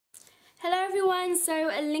Hello everyone,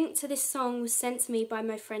 so a link to this song was sent to me by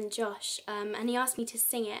my friend Josh and he asked me to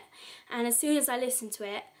sing it, and as soon as I listened to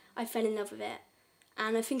it I fell in love with it,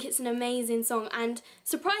 and I think it's an amazing song, and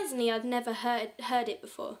surprisingly I've never heard it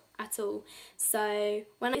before at all. So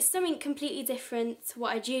when it's something completely different to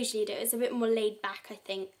what I'd usually do, it's a bit more laid back I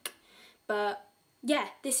think. But yeah,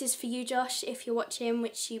 this is for you Josh if you're watching,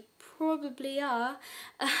 which you probably are.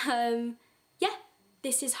 Yeah,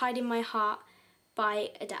 this is Hide in My Heart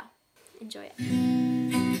by Adele. Enjoy it.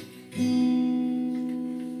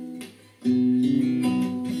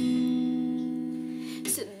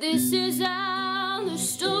 So this is how the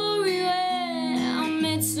story went. I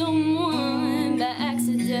met someone by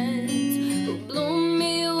accident who blew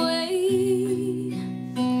me away.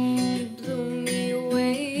 He blew me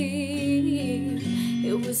away.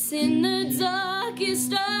 It was in the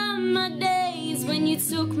darkest of my days when you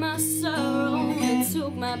took my sorrow and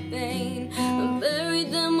took my pain and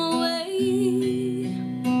buried them away.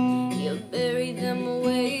 You buried them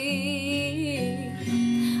away.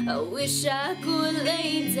 I wish I could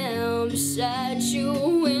lay down beside you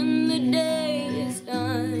when the day is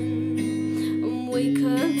done and wake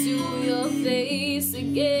up to your face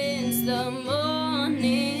against the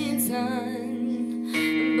morning sun.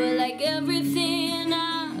 But like everything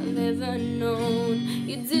I've ever known,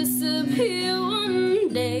 you disappear one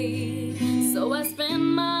day. So I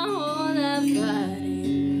spend my whole life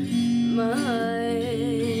hiding my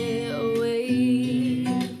way.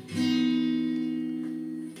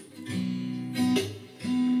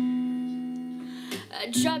 I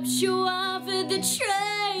dropped you off at the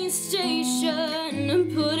train station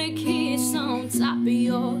and put a kiss on top of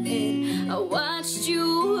your head. I watched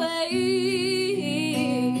you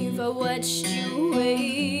wave, I watched you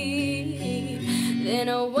wave. Then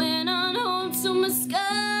I went on home to my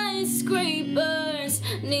skyscrapers,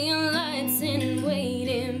 neon lights and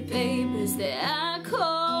waiting papers that I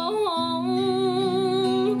call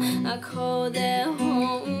home. I call that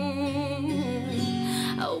home.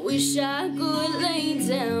 I wish I could lay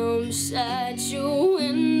down beside you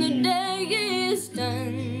when the day is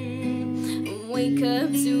done and wake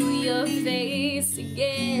up to your face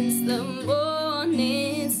against the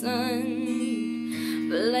morning sun.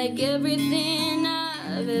 But like everything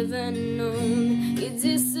I've ever known, you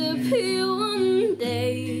disappear one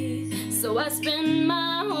day. So I spend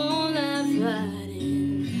my whole life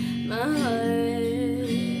hiding my heart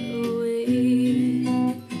away.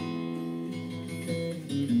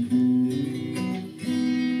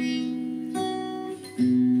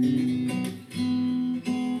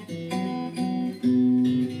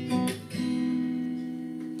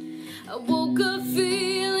 I woke up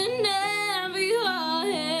feeling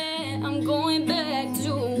heavy-hearted. I'm going back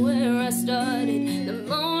to where I started. The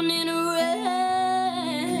morning rain.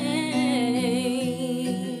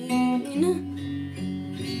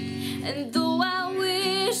 And though I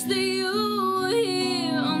wish that you were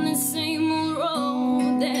here on the same old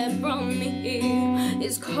road that brought me here,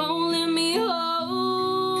 it's calling me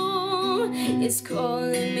home. It's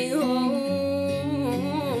calling me home.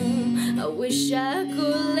 I wish I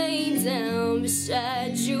could lay down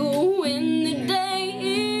beside you when the day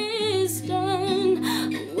is done.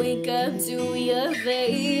 Wake up to your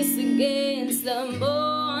face against the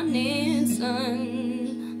morning sun.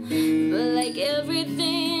 But like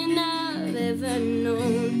everything I've ever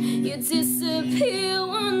known, you disappear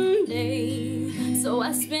one day. So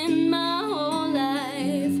I spend my